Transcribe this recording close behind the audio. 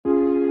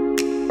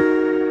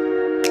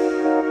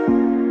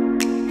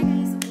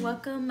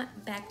welcome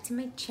back to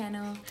my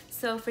channel.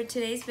 So for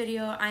today's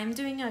video, I'm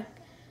doing a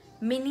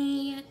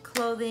mini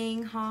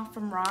clothing haul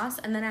from Ross,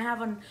 and then I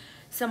have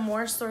some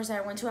more stores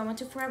that I went to. I went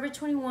to Forever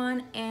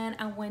 21 and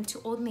I went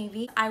to Old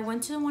Navy. I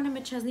went to one in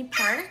Machesney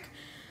Park.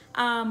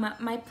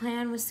 My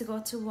plan was to go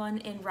to one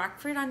in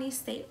Rockford on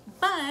East State,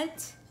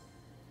 but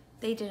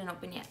they didn't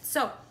open yet.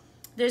 So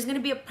there's gonna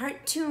be a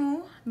part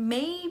 2,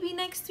 maybe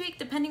next week,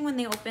 depending when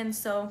they open.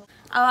 So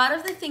a lot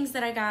of the things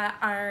that I got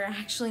are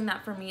actually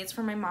not for me, it's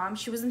for my mom.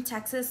 She was in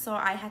Texas, so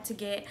I had to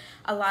get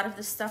a lot of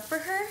the stuff for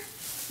her.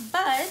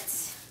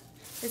 But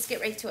let's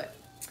get right to it.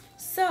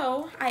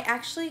 So I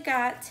actually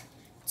got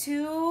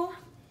two,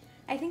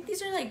 I think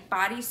these are like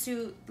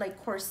bodysuit,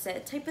 like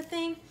corset type of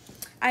thing.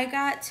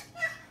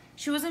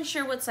 She wasn't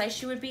sure what size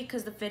she would be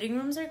because the fitting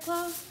rooms are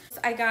closed.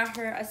 So I got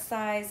her a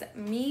size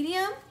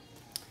medium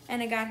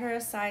and I got her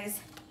a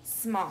size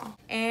small,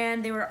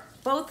 and they were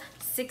both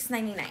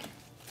 $6.99.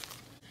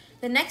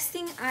 The next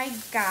thing I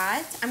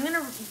got, I'm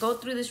gonna go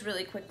through this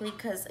really quickly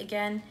because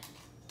again,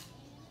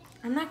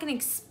 I'm not gonna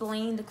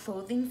explain the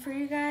clothing for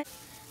you guys.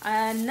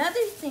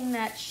 Another thing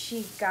that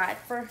she got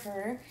for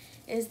her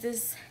is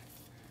this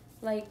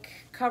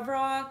like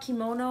coverall,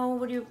 kimono,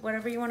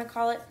 whatever you want to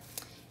call it.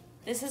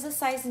 This is a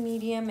size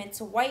medium.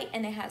 It's white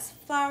and it has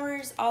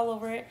flowers all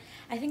over it.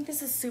 I think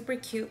this is super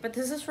cute, but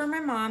this is for my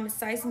mom. It's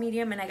size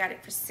medium and I got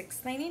it for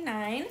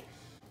 $6.99.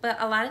 But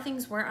a lot of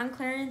things were on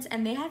clearance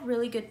and they had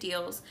really good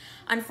deals.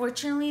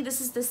 Unfortunately,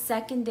 this is the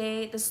second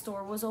day the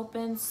store was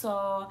open,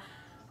 so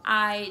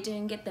I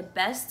didn't get the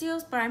best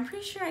deals, but I'm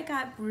pretty sure I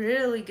got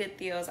really good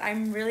deals.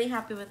 I'm really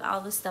happy with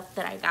all the stuff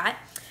that I got.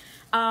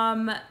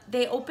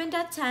 They opened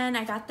at 10,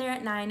 I got there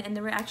at 9, and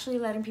they were actually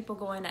letting people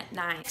go in at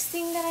 9. Next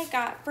thing that I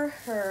got for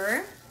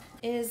her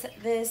is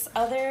this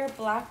other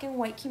black and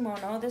white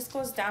kimono. This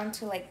goes down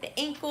to like the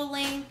ankle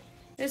length.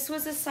 This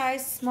was a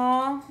size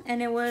small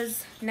and it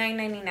was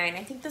 $9.99.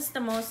 I think this is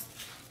the most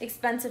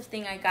expensive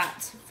thing I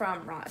got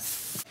from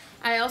Ross.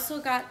 I also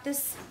got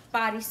this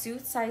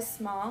bodysuit, size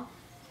small.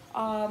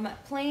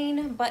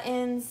 Plain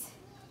buttons,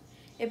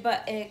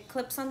 it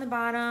clips on the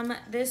bottom.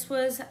 This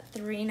was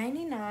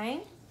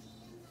 $3.99.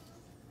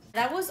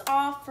 That was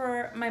all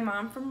for my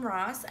mom from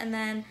Ross, and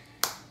then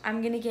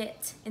I'm gonna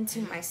get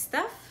into my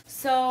stuff.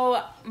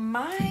 So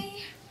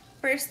my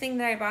first thing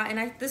that I bought,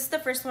 and this is the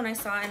first one I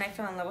saw and I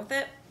fell in love with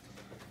it,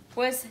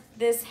 was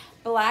this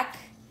black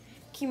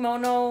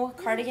kimono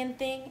cardigan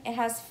thing. It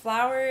has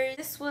flowers.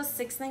 This was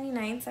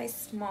 $6.99, size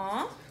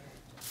small.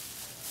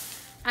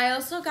 I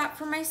also got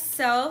for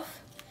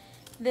myself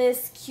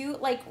this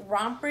cute like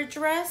romper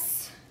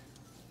dress.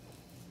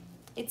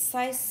 It's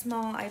size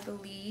small, I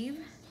believe.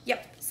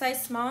 Yep,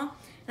 size small.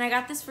 And I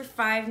got this for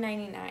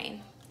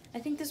 $5.99. I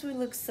think this would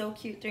look so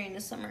cute during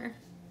the summer.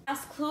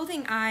 Last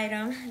clothing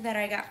item that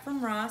I got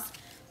from Ross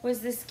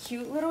was this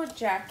cute little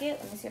jacket.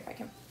 Let me see if I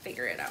can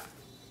figure it out.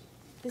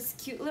 This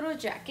cute little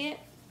jacket.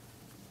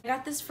 I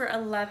got this for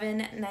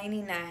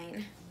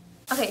 $11.99.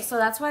 Okay, so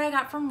that's what I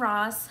got from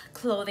Ross,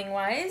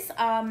 clothing-wise.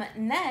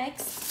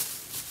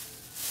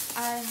 Next,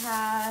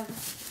 I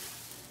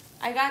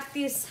got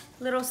these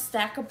little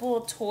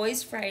stackable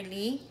toys for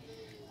Eileen.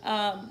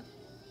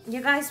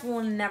 You guys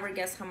will never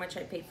guess how much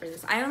I paid for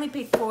this. I only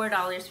paid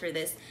 $4 for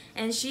this,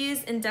 and she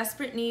is in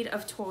desperate need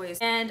of toys.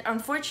 And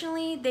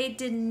unfortunately, they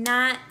did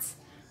not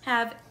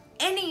have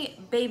any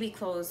baby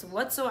clothes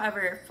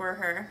whatsoever for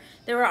her.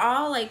 They were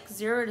all like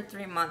 0 to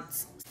 3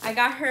 months. I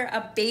got her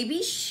a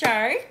baby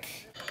shark.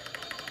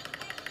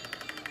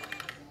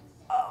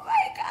 Oh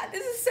my god,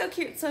 this is so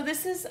cute. So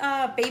this is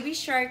a baby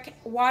shark,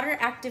 water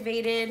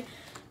activated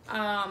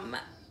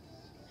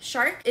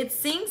shark. It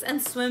sings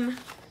and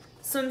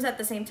swims at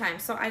the same time.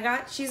 So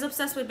she's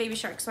obsessed with baby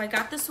sharks, so I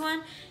got this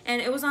one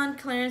and it was on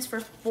clearance for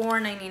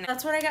 $4.99.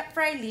 That's what I got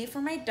for Eileen,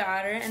 for my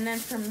daughter. And then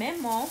for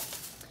Memo,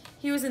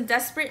 he was in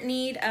desperate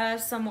need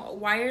of some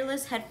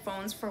wireless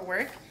headphones for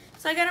work,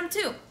 so I got him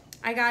too.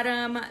 I got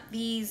him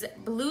these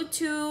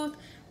Bluetooth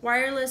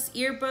wireless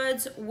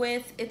earbuds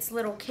with its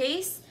little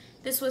case.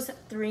 This was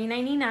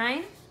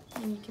 $3.99,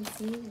 and you can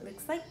see it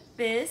looks like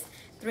this,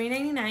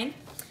 $3.99.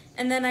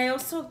 And then I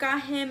also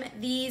got him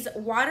these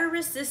water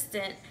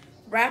resistant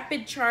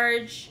rapid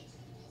charge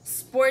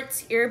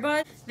sports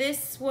earbuds.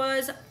 This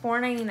was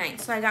 $4.99.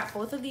 So I got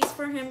both of these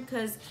for him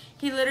because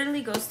he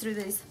literally goes through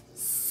this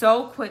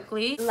so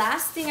quickly.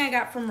 Last thing I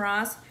got from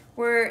Ross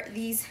were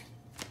these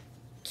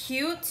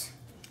cute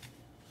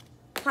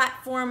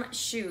platform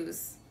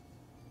shoes.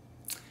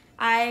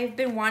 I've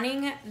been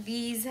wanting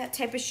these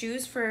type of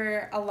shoes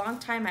for a long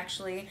time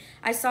actually.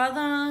 I saw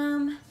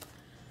them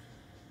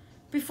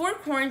before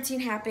quarantine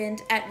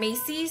happened at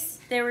Macy's.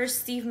 They were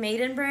Steve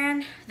Madden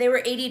brand. They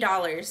were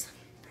 $80.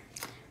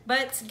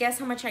 But guess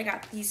how much I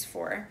got these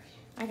for?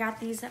 I got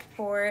these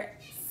for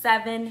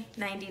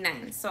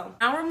 $7.99. So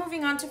now we're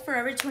moving on to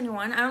Forever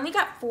 21. I only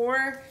got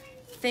 4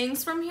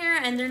 things from here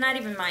and they're not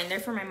even mine. They're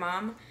for my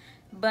mom.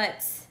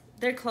 But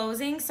they're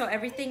closing, so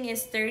everything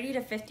is 30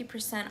 to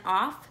 50%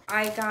 off.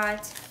 I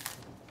got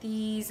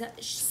these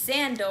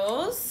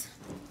sandals.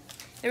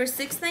 They were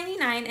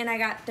 $6.99 and I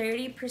got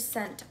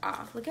 30%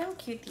 off. Look how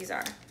cute these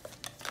are.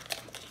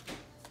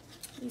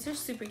 These are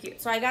super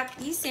cute. So I got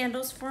these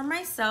sandals for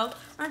myself.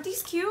 Aren't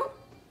these cute?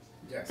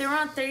 Yes. They were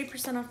on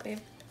 30% off, babe.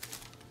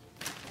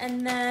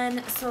 And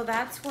then, so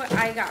that's what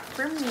I got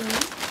for me.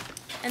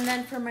 And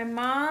then for my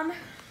mom,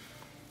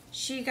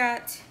 she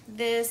got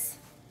this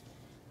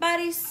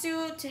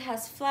bodysuit. It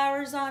has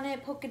flowers on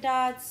it, polka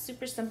dots,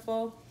 super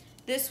simple.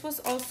 This was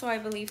also, I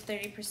believe,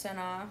 30%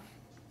 off.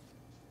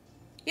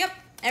 Yep,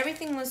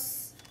 everything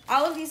was,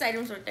 all of these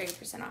items were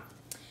 30% off.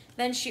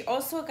 Then she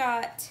also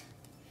got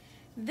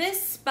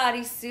this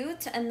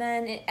bodysuit, and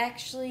then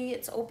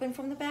it's open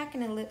from the back,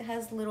 and it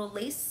has little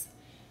lace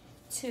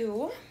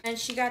too. And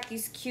she got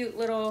these cute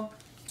little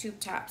tube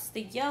tops,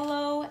 the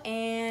yellow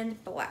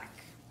and black.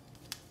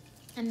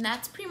 And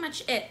that's pretty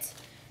much it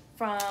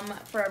from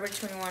Forever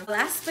 21.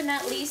 Last but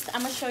not least,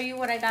 I'm gonna show you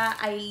what I got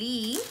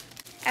Ailee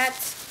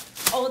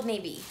at Old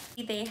Navy.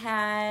 They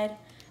had,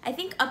 I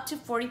think, up to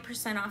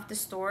 40% off the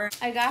store.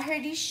 I got her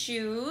these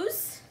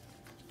shoes.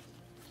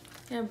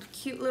 They're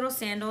cute little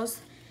sandals.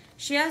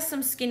 She has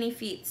some skinny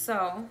feet,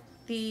 so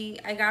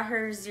I got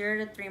her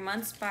 0 to 3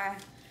 months by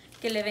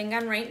Que Le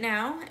Vengan right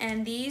now.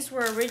 And these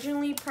were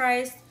originally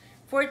priced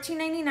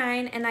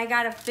 $14.99, and I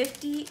got a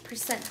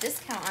 50%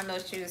 discount on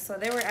those shoes, so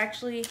they were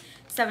actually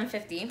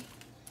 $7.50.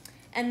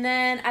 And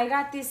then I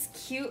got this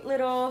cute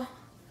little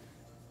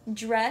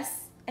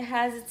dress. It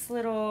has its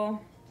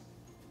little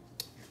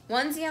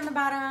onesie on the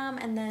bottom,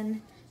 and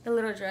then the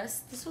little dress.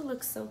 This will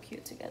look so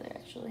cute together,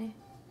 actually.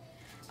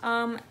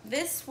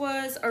 This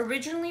was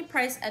originally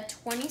priced at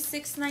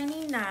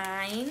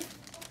 $26.99,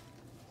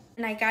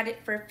 and I got it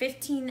for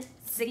 $15.60.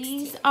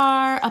 These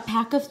are a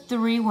pack of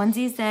 3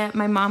 onesies that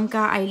my mom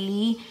got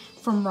Ailee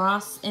from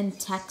Ross in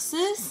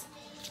Texas.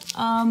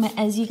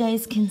 As you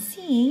guys can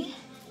see,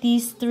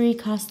 these 3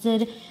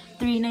 costed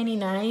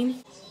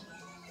 $3.99.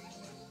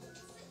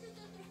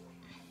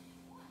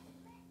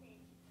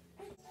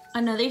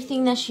 Another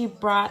thing that she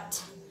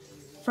brought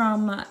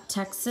from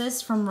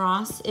Texas, from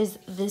Ross, is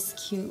this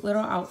cute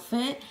little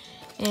outfit.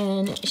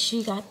 And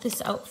she got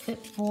this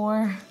outfit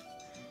for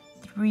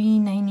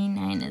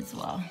 $3.99 as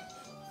well.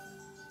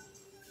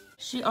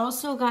 She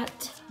also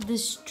got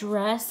this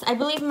dress. I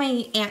believe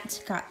my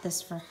aunt got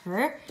this for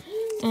her.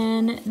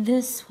 And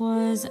this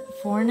was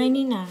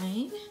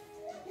 $4.99.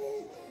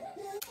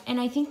 And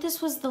I think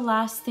this was the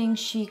last thing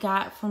she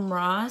got from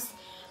Ross.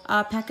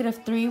 A packet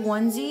of 3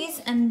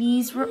 onesies, and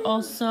these were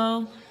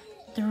also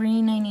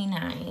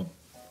 $3.99.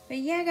 But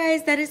yeah,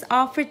 guys, that is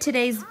all for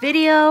today's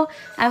video.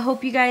 I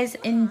hope you guys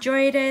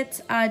enjoyed it.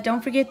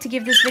 Don't forget to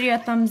give this video a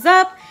thumbs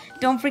up.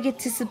 Don't forget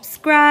to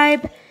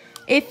subscribe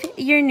if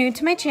you're new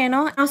to my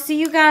channel. I'll see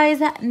you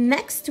guys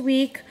next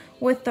week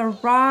with the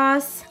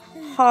Ross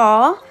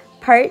haul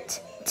part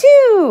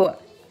 2.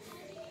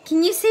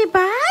 Can you say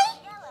bye?